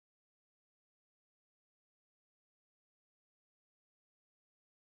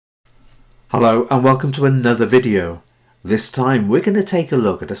Hello and welcome to another video. This time we're going to take a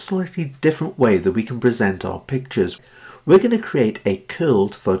look at a slightly different way that we can present our pictures. We're going to create a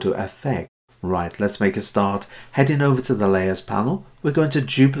curled photo effect. Right, let's make a start. Heading over to the layers panel, we're going to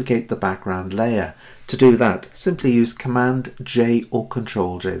duplicate the background layer. To do that, simply use Command J or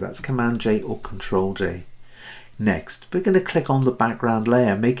Control J. That's Command J or Control J. Next, we're going to click on the background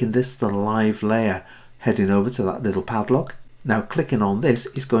layer, making this the live layer. Heading over to that little padlock. Now clicking on this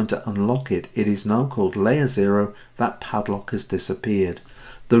is going to unlock it. It is now called layer 0. That padlock has disappeared.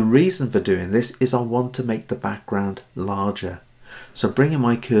 The reason for doing this is I want to make the background larger. So bringing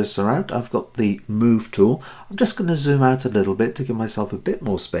my cursor out, I've got the move tool. I'm just going to zoom out a little bit to give myself a bit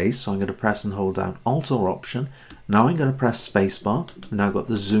more space. So I'm going to press and hold down Alt or Option. Now I'm going to press spacebar. I've now got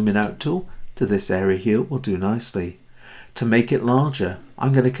the zooming out tool. To this area here will do nicely. To make it larger,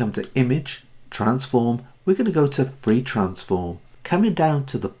 I'm going to come to Image, Transform. We're going to go to Free Transform. Coming down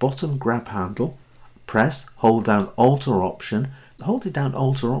to the bottom grab handle, press, hold down Alt or Option. Holding down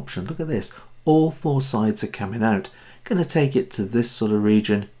Alt or Option, look at this. All four sides are coming out. Going to take it to this sort of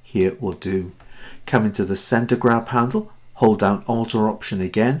region. Here will do. Coming to the center grab handle, hold down Alt or Option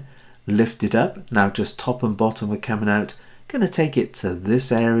again. Lift it up. Now just top and bottom are coming out. Going to take it to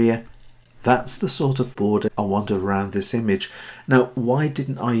this area. That's the sort of border I want around this image. Now, why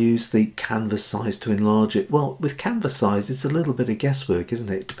didn't I use the canvas size to enlarge it? Well, with canvas size, it's a little bit of guesswork, isn't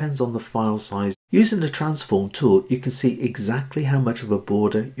it? It depends on the file size. Using the transform tool, you can see exactly how much of a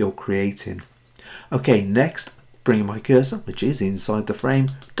border you're creating. Okay, next, bring my cursor, which is inside the frame,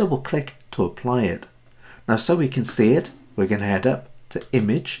 double click to apply it. Now, so we can see it, we're going to head up to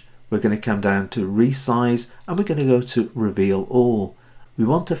Image. We're going to come down to Resize, and we're going to go to Reveal All. We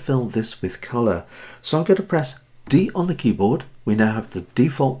want to fill this with color. So I'm going to press D on the keyboard. We now have the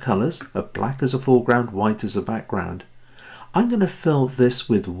default colors of black as a foreground, white as a background. I'm going to fill this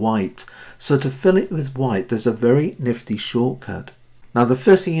with white. So to fill it with white, there's a very nifty shortcut. Now the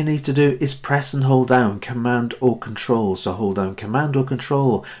first thing you need to do is press and hold down Command or Control. So hold down Command or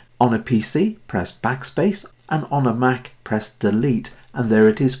Control. On a PC, press backspace, and on a Mac, press delete. And there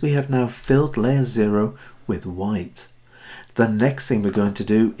it is. We have now filled layer 0 with white. The next thing we're going to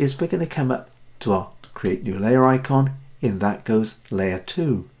do is we're going to come up to our create new layer icon. In that goes layer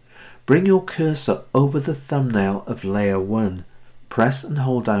 2. Bring your cursor over the thumbnail of layer 1. Press and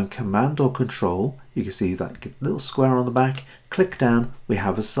hold down Command or Control. You can see that little square on the back. Click down. We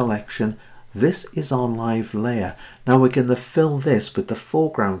have a selection. This is our live layer. Now we're going to fill this with the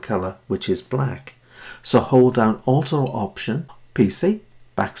foreground color, which is black. So hold down Alt or Option, PC,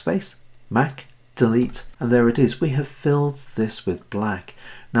 backspace, Mac, delete, and there it is. We have filled this with black.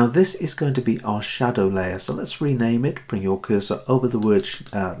 Now this is going to be our shadow layer, so let's rename it. Bring your cursor over the word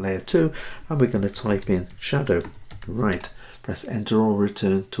layer 2, and we're going to type in shadow. Right, press enter or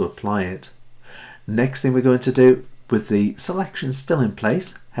return to apply it. Next thing we're going to do, with the selection still in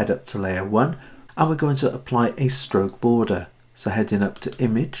place, head up to layer 1, and we're going to apply a stroke border. So heading up to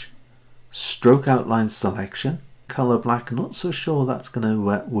Image, Stroke Outline Selection, color black. Not so sure that's going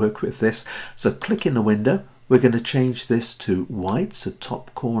to work with this. So click in the window. We're going to change this to white, so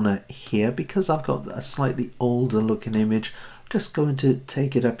top corner here. Because I've got a slightly older looking image, I'm just going to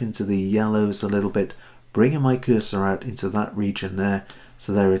take it up into the yellows a little bit, bringing my cursor out into that region there.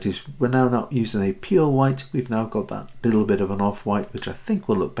 So there it is. We're now not using a pure white. We've now got that little bit of an off-white, which I think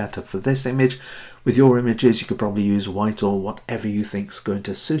will look better for this image. With your images, you could probably use white or whatever you think is going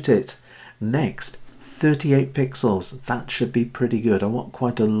to suit it. Next, 38 pixels, that should be pretty good. I want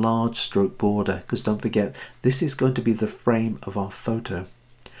quite a large stroke border, because don't forget, this is going to be the frame of our photo.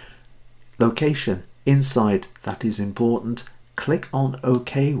 Location, inside, that is important. Click on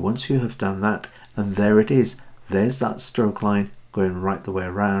OK once you have done that, and there it is. There's that stroke line going right the way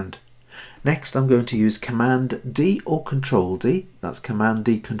around. Next, I'm going to use Command D or Control D, that's Command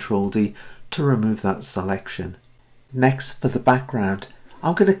D, Control D, to remove that selection. Next, for the background,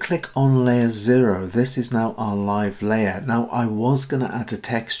 I'm going to click on layer 0. This is now our live layer. Now I was going to add a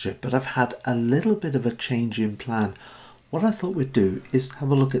texture, but I've had a little bit of a change in plan. What I thought we'd do is have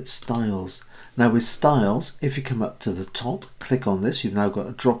a look at styles. Now with styles, if you come up to the top, click on this, you've now got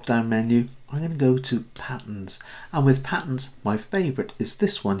a drop down menu. I'm going to go to patterns, and with patterns, my favorite is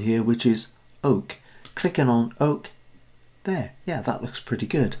this one here, which is oak. Clicking on oak, there, yeah, that looks pretty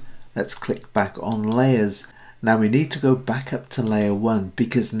good. Let's click back on layers. Now we need to go back up to layer 1,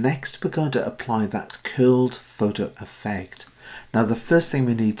 because next we're going to apply that curled photo effect. Now the first thing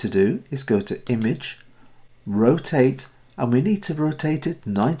we need to do is go to Image, Rotate, and we need to rotate it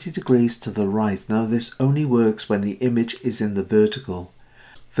 90 degrees to the right. Now this only works when the image is in the vertical.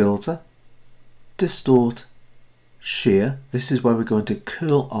 Filter, Distort, Shear. This is where we're going to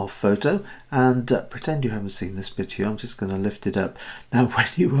curl our photo, and pretend you haven't seen this bit here. I'm just going to lift it up. Now when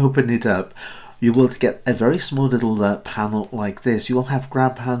you open it up, you will get a very small little panel like this. You will have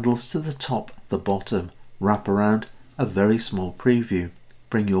grab handles to the top, the bottom, wrap around, a very small preview.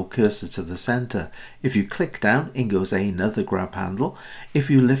 Bring your cursor to the center. If you click down, in goes another grab handle.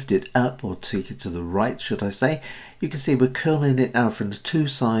 If you lift it up, or take it to the right should I say, you can see we're curling it now from the two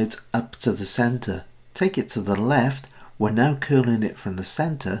sides up to the center. Take it to the left, we're now curling it from the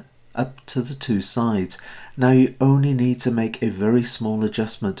center up to the two sides. Now you only need to make a very small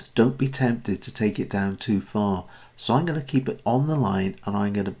adjustment. Don't be tempted to take it down too far. So I'm going to keep it on the line, and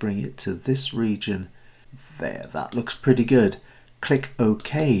I'm going to bring it to this region. There, that looks pretty good. Click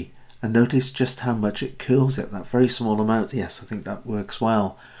OK, and notice just how much it curls it, that very small amount. Yes, I think that works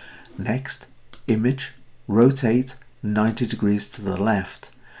well. Next, image, rotate 90 degrees to the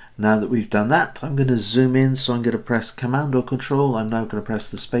left. Now that we've done that, I'm going to zoom in, so I'm going to press Command or Control. I'm now going to press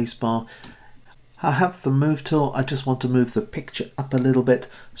the space bar. I have the move tool. I just want to move the picture up a little bit,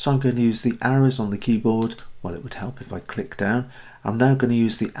 so I'm going to use the arrows on the keyboard. Well, it would help if I click down. I'm now going to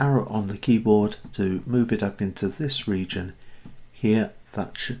use the arrow on the keyboard to move it up into this region here.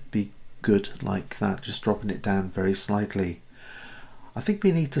 That should be good like that, just dropping it down very slightly. I think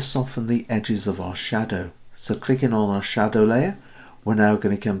we need to soften the edges of our shadow, so clicking on our shadow layer, we're now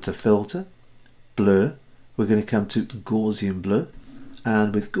going to come to Filter, Blur, we're going to come to Gaussian Blur,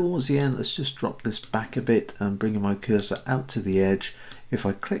 and with Gaussian, let's just drop this back a bit and bring my cursor out to the edge. If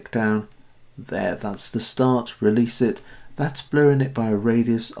I click down, there, that's the start, release it, that's blurring it by a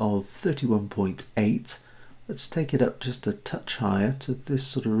radius of 31.8. Let's take it up just a touch higher to this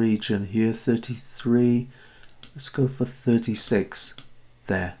sort of region here, 33, let's go for 36,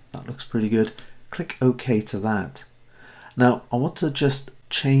 there, that looks pretty good. Click OK to that. Now I want to just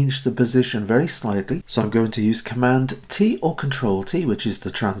change the position very slightly, so I'm going to use Command T or Control T, which is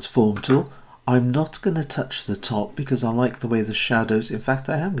the transform tool. I'm not going to touch the top because I like the way the shadows, in fact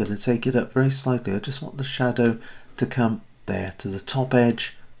I am going to take it up very slightly. I just want the shadow to come there to the top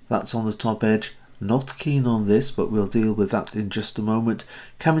edge. That's on the top edge. Not keen on this, but we'll deal with that in just a moment.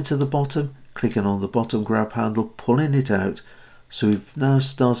 Coming to the bottom, clicking on the bottom grab handle, pulling it out. So we've now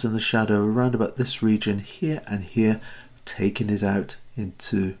started the shadow around about this region here and here, taking it out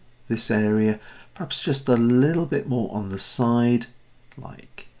into this area, perhaps just a little bit more on the side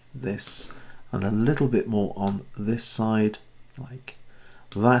like this, and a little bit more on this side like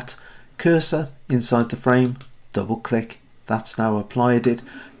that. Cursor inside the frame, double click, that's now applied it.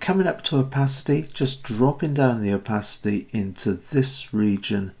 Coming up to opacity, just dropping down the opacity into this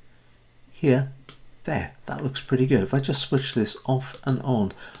region here. There, that looks pretty good. If I just switch this off and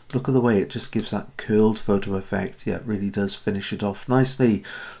on, look at the way it just gives that curled photo effect. Yeah, it really does finish it off nicely.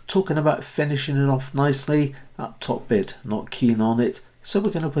 Talking about finishing it off nicely, that top bit, not keen on it, so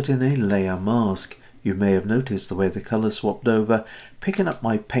we're going to put in a layer mask. You may have noticed the way the color swapped over. Picking up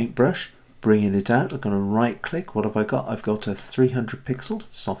my paintbrush, bringing it out, I'm going to right click. What have I got? I've got a 300 pixel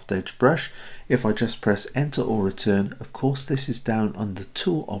soft edge brush. If I just press enter or return, of course this is down under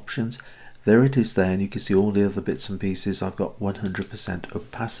tool options. There it is there, and you can see all the other bits and pieces. I've got 100%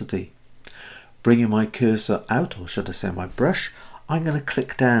 opacity. Bringing my cursor out, or should I say my brush, I'm going to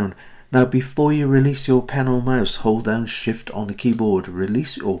click down. Now before you release your pen or mouse, hold down Shift on the keyboard,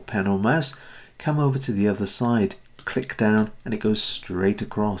 release your pen or mouse, come over to the other side, click down, and it goes straight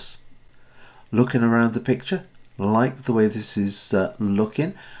across. Looking around the picture, like the way this is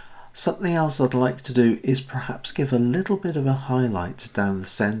looking. Something else I'd like to do is perhaps give a little bit of a highlight down the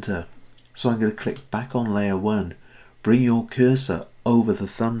center. So I'm going to click back on layer 1, bring your cursor over the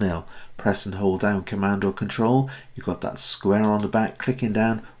thumbnail, press and hold down Command or Control, you've got that square on the back, clicking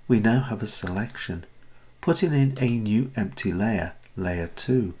down, we now have a selection. Putting in a new empty layer, layer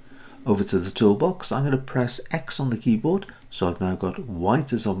 2. Over to the toolbox, I'm going to press X on the keyboard, so I've now got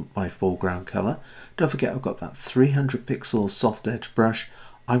white as on my foreground color. Don't forget I've got that 300 pixel soft edge brush.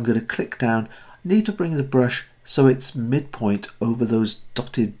 I'm going to click down, need to bring the brush so it's midpoint over those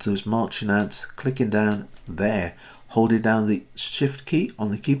dotted, those marching ants, clicking down there, holding down the shift key on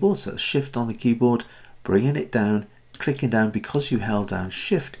the keyboard, so shift on the keyboard, bringing it down, clicking down. Because you held down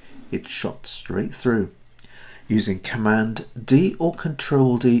shift, it shot straight through. Using Command D or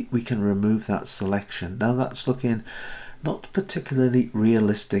Control D, we can remove that selection. Now that's looking not particularly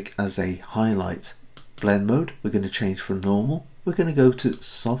realistic as a highlight. Blend mode, we're going to change from normal, we're going to go to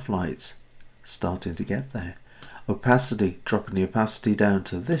soft lights, starting to get there. Opacity, dropping the opacity down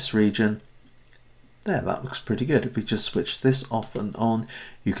to this region. There, that looks pretty good. If we just switch this off and on,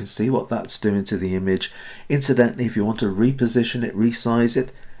 you can see what that's doing to the image. Incidentally, if you want to reposition it, resize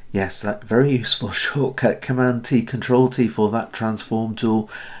it, Yes, that very useful shortcut, Command T, Control T for that transform tool.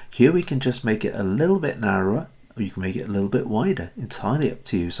 Here we can just make it a little bit narrower, or you can make it a little bit wider, entirely up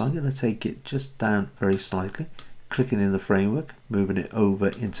to you. So I'm going to take it just down very slightly, clicking in the framework, moving it over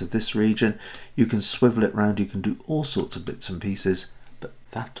into this region. You can swivel it around, you can do all sorts of bits and pieces, but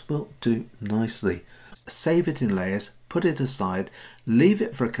that will do nicely. Save it in layers, put it aside, leave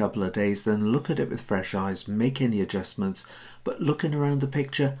it for a couple of days, then look at it with fresh eyes, make any adjustments. But looking around the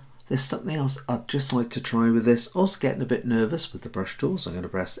picture, there's something else I'd just like to try with this. Also getting a bit nervous with the brush tool, so I'm going to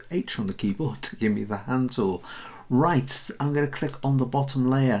press H on the keyboard to give me the hand tool. Right, I'm going to click on the bottom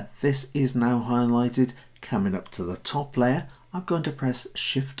layer. This is now highlighted. Coming up to the top layer, I'm going to press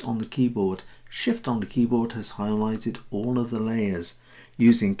Shift on the keyboard. Shift on the keyboard has highlighted all of the layers.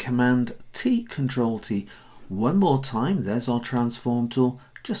 Using Command T, Control T, one more time, there's our transform tool.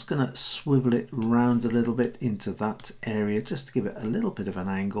 Just going to swivel it round a little bit into that area just to give it a little bit of an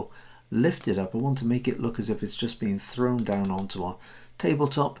angle. Lift it up. I want to make it look as if it's just being thrown down onto our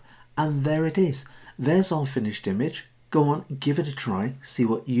tabletop, and there it is. There's our finished image. Go on, give it a try, see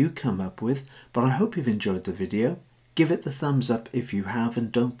what you come up with. But I hope you've enjoyed the video. Give it the thumbs up if you have,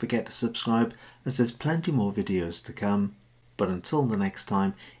 and don't forget to subscribe, as there's plenty more videos to come. But until the next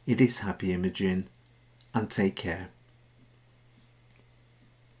time, it is happy imaging, and take care.